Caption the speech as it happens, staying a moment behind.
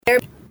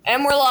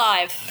And we're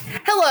live.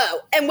 Hello,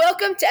 and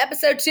welcome to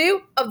episode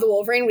 2 of the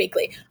Wolverine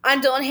Weekly. I'm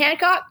Dylan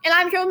Hancock, and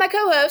I'm here with my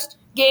co-host,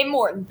 Gabe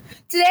Morton.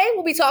 Today,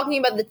 we'll be talking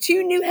about the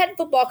 2 new head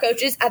football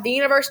coaches at the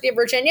University of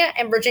Virginia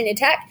and Virginia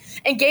Tech,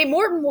 and Gabe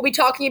Morton will be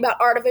talking about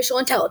artificial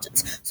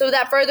intelligence. So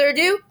without further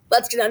ado,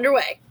 let's get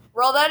underway.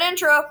 Roll that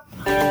intro.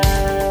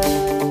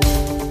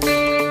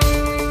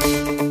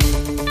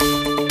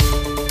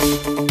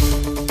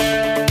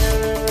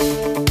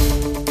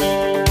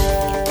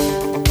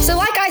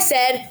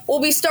 We'll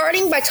be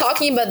starting by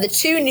talking about the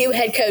 2 new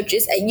head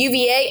coaches at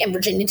UVA and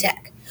Virginia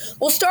Tech.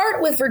 We'll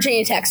start with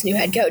Virginia Tech's new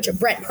head coach,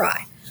 Brent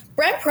Pry.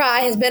 Brent Pry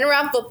has been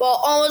around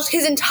football almost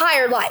his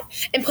entire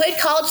life and played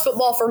college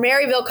football for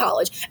Maryville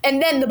College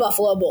and then the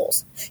Buffalo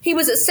Bulls. He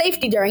was a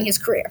safety during his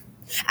career.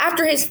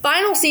 After his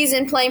final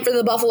season playing for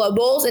the Buffalo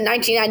Bulls in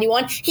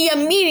 1991, he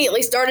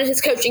immediately started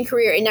his coaching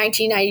career in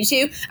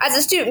 1992 as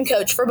a student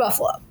coach for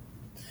Buffalo.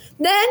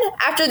 Then,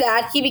 after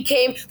that, he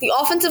became the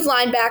offensive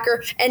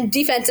linebacker and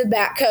defensive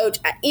back coach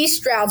at East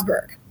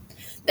Stroudsburg.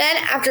 Then,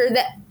 after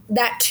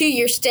that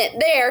 2-year stint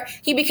there,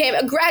 he became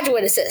a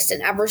graduate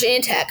assistant at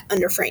Virginia Tech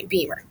under Frank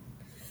Beamer.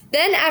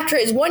 Then, after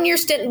his 1-year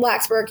stint in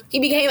Blacksburg, he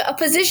became a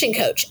position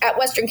coach at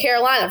Western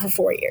Carolina for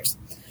 4 years.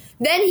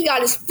 Then, he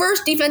got his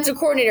first defensive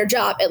coordinator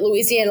job at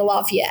Louisiana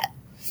Lafayette.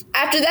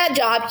 After that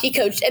job, he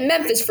coached at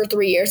Memphis for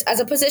 3 years as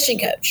a position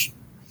coach.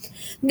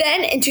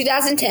 Then, in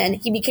 2010,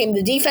 he became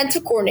the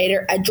defensive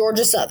coordinator at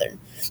Georgia Southern.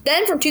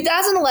 Then, from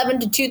 2011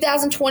 to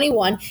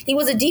 2021, he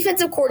was a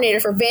defensive coordinator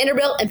for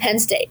Vanderbilt and Penn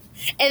State.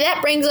 And that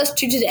brings us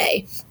to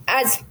today,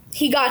 as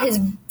he got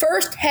his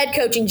first head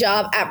coaching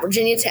job at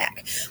Virginia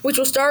Tech, which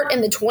will start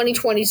in the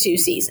 2022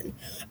 season.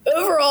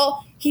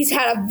 Overall, he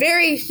has a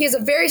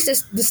very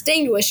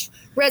distinguished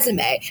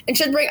resume and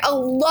should bring a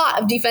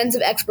lot of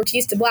defensive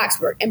expertise to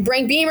Blacksburg and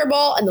bring Beamer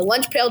ball and the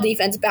lunch pail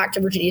defense back to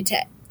Virginia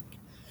Tech.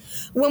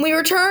 When we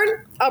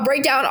return, I'll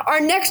break down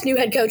our next new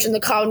head coach in the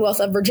Commonwealth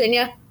of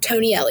Virginia,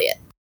 Tony Elliott.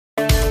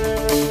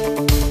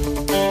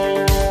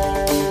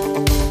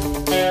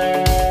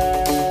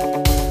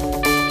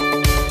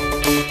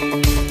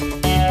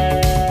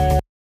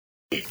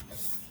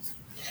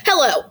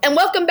 Hello, and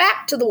welcome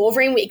back to the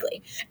Wolverine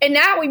Weekly. And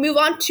now we move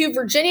on to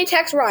Virginia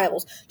Tech's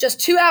rivals. Just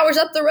 2 hours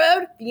up the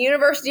road, the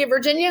University of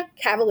Virginia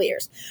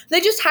Cavaliers. They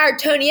just hired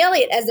Tony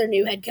Elliott as their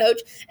new head coach,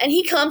 and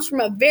he comes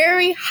from a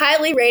very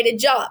highly rated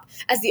job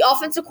as the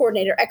offensive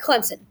coordinator at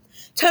Clemson.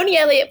 Tony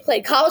Elliott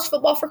played college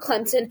football for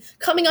Clemson,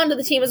 coming onto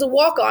the team as a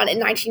walk-on in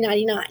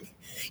 1999.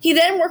 He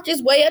then worked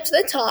his way up to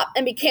the top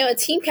and became a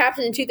team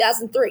captain in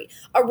 2003,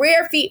 a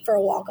rare feat for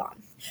a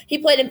walk-on. He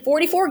played in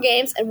 44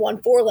 games and won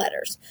 4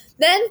 letters.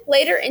 Then,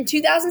 later in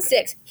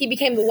 2006, he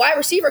became the wide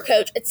receiver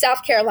coach at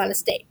South Carolina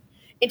State.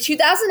 In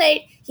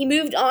 2008, he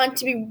moved on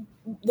to be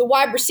the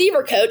wide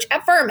receiver coach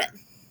at Furman.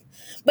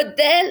 But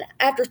then,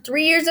 after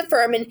 3 years at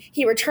Furman,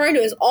 he returned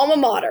to his alma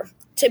mater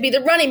to be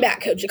the running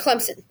back coach at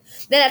Clemson.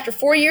 Then, after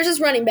 4 years as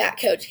running back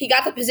coach, he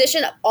got the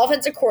position of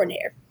offensive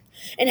coordinator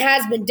and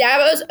has been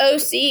Dabo's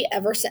OC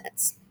ever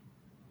since.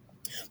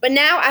 But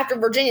now, after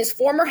Virginia's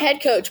former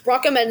head coach,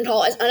 Bronco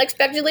Mendenhall, has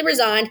unexpectedly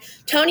resigned,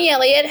 Tony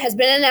Elliott has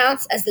been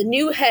announced as the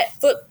new head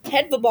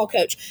football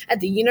coach at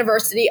the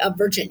University of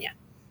Virginia.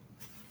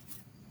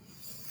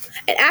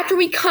 And after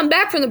we come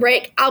back from the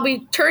break, I'll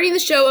be turning the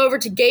show over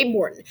to Gabe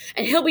Morton,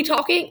 and he'll be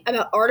talking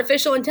about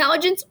artificial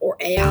intelligence, or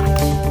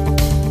AI.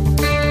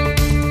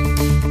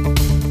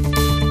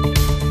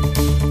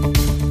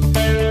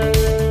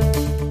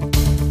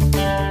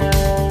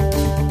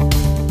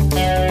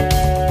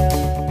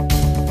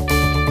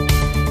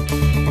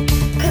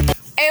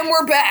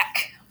 We're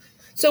back.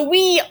 So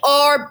we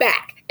are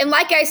back. And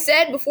like I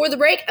said before the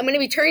break, I'm going to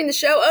be turning the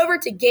show over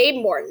to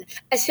Gabe Morton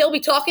as he'll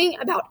be talking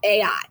about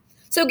AI.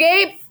 So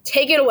Gabe,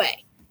 take it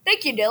away.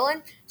 Thank you,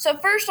 Dylan. So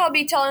first I'll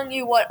be telling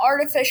you what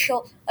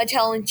artificial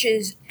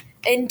intelligence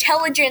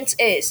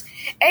is.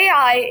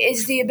 AI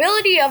is the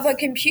ability of a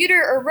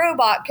computer or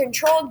robot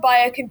controlled by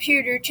a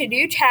computer to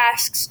do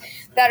tasks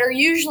that are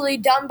usually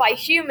done by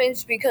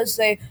humans because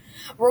they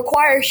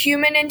require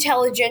human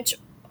intelligence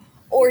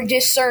or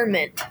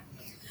discernment.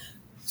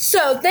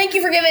 So, thank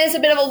you for giving us a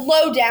bit of a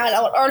lowdown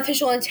on what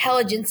artificial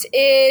intelligence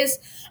is.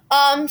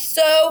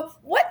 So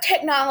what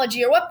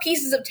technology or what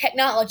pieces of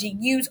technology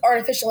use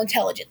artificial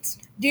intelligence?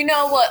 Do you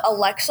know what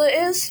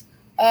Alexa is?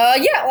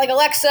 Yeah, like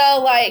Alexa,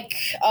 like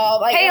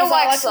Hey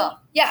Amazon Alexa.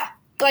 Yeah,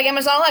 like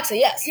Amazon Alexa,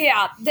 yes.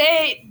 Yeah,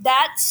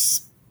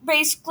 that's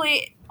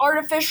basically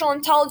artificial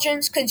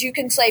intelligence because you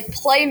can say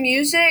play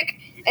music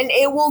and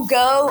it will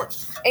go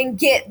and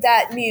get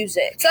that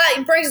music. So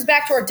that brings us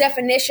back to our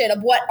definition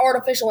of what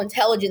artificial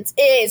intelligence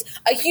is.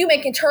 A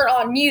human can turn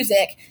on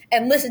music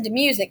and listen to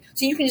music.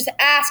 So you can just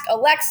ask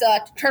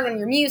Alexa to turn on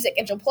your music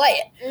and she'll play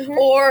it. Mm-hmm.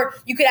 Or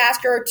you could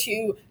ask her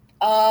to,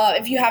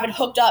 if you have it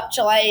hooked up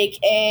to like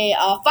a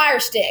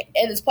Fire Stick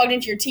and it's plugged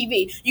into your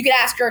TV, you could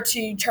ask her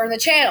to turn the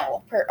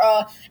channel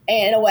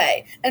in a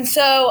way. And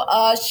so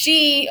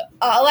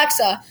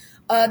Alexa,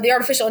 the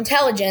artificial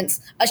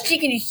intelligence, she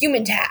can do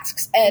human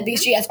tasks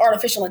because she has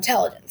artificial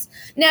intelligence.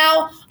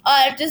 Now,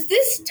 does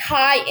this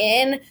tie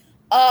in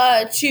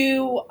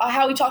to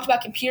how we talked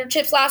about computer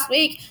chips last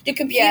week. Do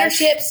computer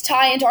chips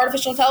tie into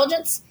artificial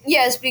intelligence?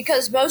 Yes,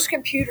 because most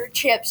computer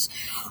chips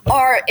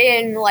are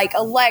in like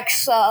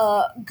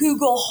Alexa,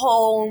 Google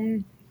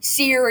Home,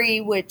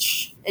 Siri,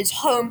 which is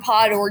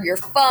HomePod or your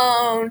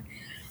phone.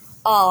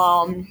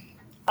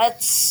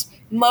 That's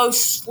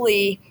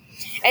mostly.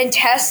 And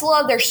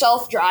Tesla, they're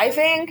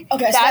self-driving.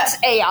 Okay, that's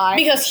AI.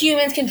 Because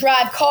humans can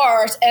drive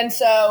cars, and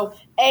so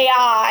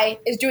AI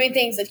is doing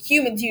things that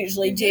humans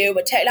usually do,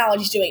 but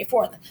technology's doing it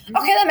for them.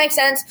 Okay, that makes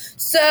sense.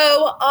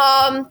 So,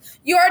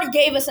 you already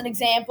gave us an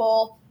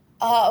example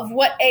of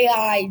what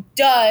AI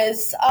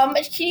does.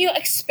 Can you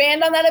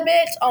expand on that a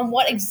bit, on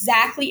what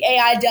exactly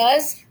AI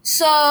does?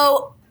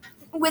 So,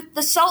 with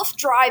the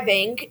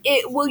self-driving,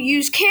 it will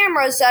use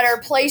cameras that are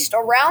placed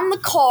around the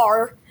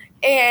car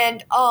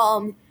and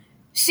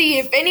see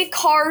if any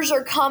cars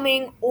are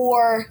coming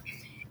or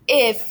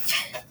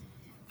if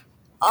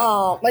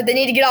like they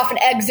need to get off an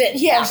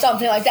exit or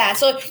something like that.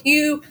 So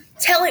you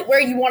tell it where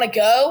you want to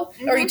go,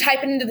 or you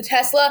type it into the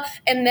Tesla,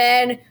 and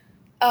then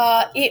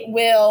it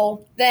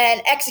will then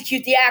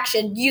execute the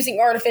action using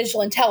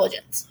artificial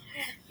intelligence.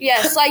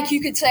 Yes, like you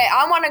could say,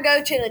 I want to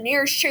go to the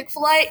nearest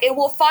Chick-fil-A. It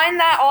will find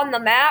that on the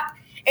map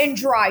and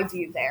drive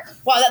you there.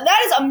 Wow,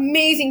 that is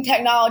amazing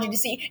technology to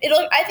see.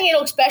 I think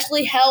it'll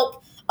especially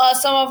help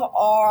some of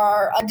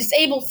our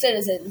disabled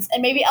citizens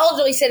and maybe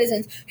elderly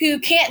citizens who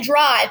can't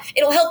drive.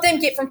 It'll help them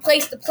get from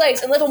place to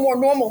place and live a more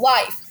normal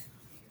life.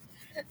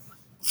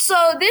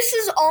 So this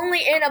is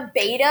only in a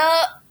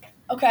beta.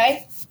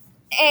 Okay.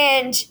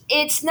 And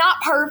it's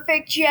not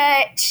perfect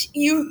yet.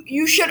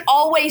 You should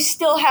always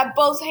still have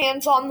both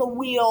hands on the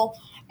wheel.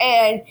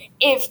 And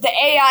if the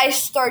AI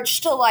starts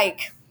to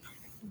like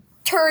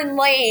turn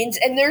lanes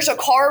and there's a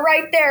car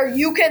right there,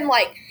 you can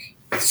like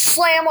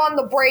slam on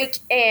the brake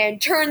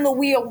and turn the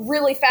wheel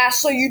really fast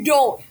so you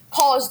don't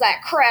cause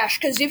that crash.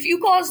 Because if you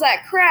cause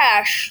that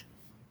crash,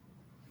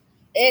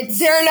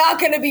 they're not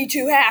going to be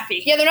too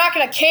happy. Yeah, they're not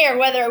going to care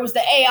whether it was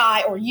the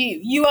AI or you.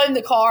 You own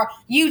the car.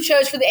 You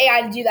chose for the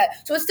AI to do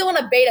that. So it's still in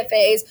a beta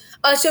phase.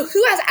 So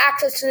who has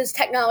access to this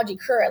technology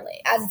currently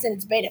as it's in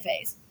its beta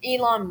phase?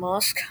 Elon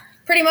Musk.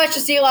 Pretty much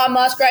just Elon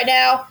Musk right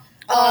now.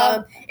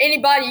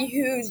 Anybody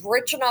who's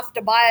rich enough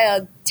to buy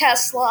a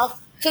Tesla.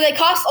 So they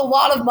cost a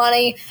lot of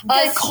money.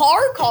 The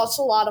car costs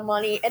a lot of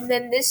money, and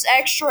then this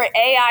extra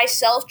AI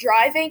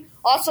self-driving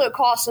also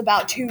costs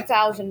about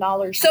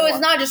 $2,000. So it's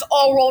not just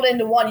all rolled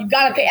into one. You've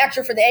got to pay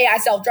extra for the AI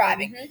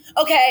self-driving. Mm-hmm.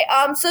 Okay,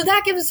 so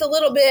that gives us a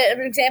little bit of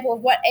an example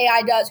of what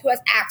AI does, who has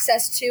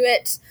access to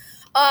it.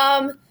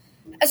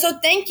 So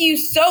thank you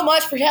so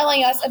much for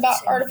telling us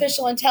about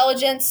artificial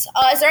intelligence.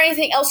 Is there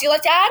anything else you'd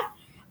like to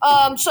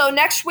add? So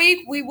next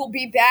week we will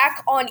be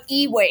back on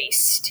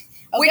e-waste,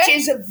 which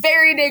is a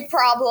very big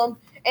problem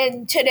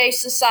in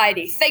today's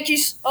society. Thank you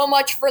so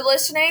much for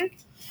listening.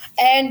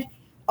 And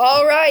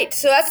all right,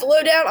 so that's the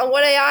lowdown on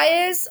what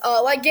AI is.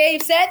 Like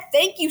Gabe said,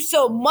 thank you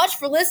so much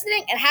for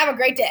listening and have a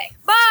great day.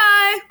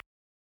 Bye.